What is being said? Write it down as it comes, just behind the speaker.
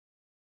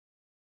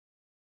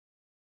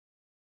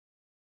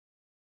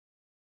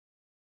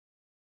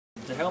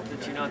it help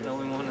that you're not the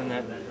only one and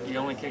that the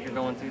only kicker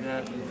going through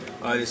that?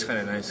 It's kind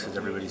of nice because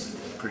everybody's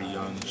pretty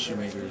young.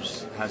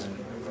 Shoemakers hasn't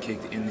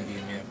kicked in the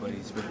game yet, but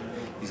he's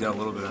got a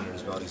little bit under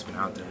his belt. He's been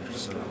out there,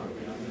 so.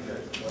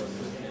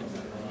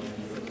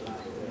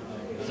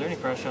 Is there any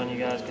pressure on you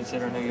guys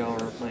considering who y'all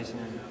are replacing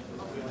him?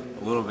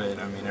 A little bit.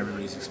 I mean,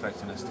 everybody's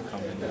expecting us to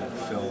come in and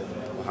fill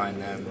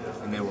behind them,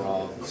 and they were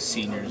all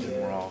seniors and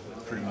we're all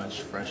pretty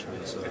much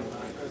freshmen, so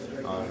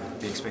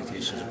the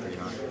expectations are pretty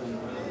high.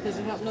 Does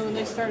it help knowing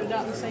they started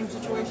out in the same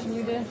situation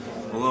you did?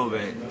 A little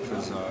bit,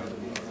 because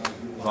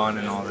Vaughn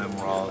and all them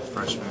were all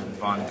freshmen.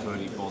 Vaughn and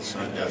Cody both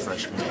started out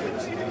freshmen.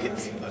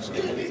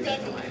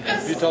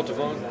 Have you talked to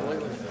Vaughn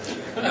lately?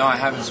 No, I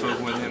haven't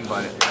spoken with him,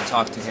 but I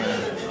talked to him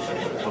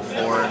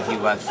before he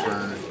left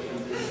for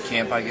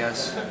camp, I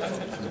guess,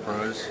 for the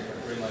pros.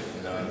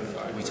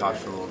 And, we talked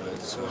for a little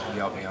bit, so he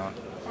helped me out.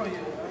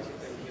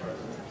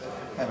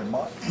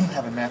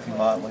 Having Matthew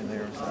Motley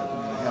there, is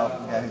that help?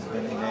 Yeah, he's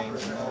been in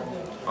games.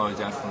 Oh,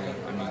 definitely.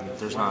 I mean,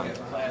 there's not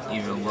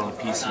even a little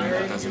piece of me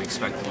that doesn't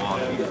expect the ball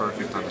to be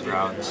perfect on the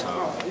ground,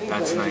 so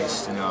that's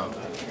nice to know.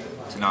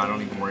 To know I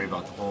don't even worry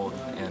about the hold,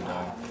 and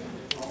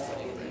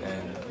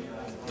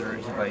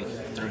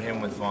through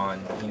him with Vaughn,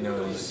 he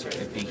knows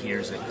if he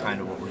hears it kind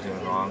of what we're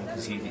doing wrong,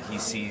 because he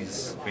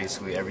sees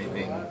basically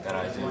everything that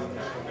I do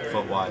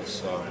foot-wise,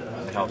 so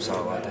it helps out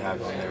a lot to have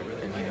him there,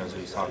 and he knows what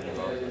he's talking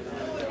about.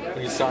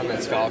 When you signed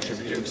that scholarship,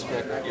 did you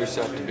expect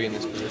yourself to be in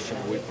this position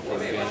a week before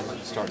the game,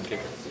 starting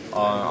kicker?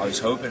 I was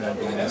hoping I'd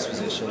be in this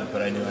position,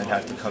 but I knew I'd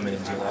have to come in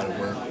and do a lot of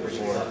work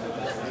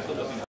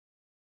before.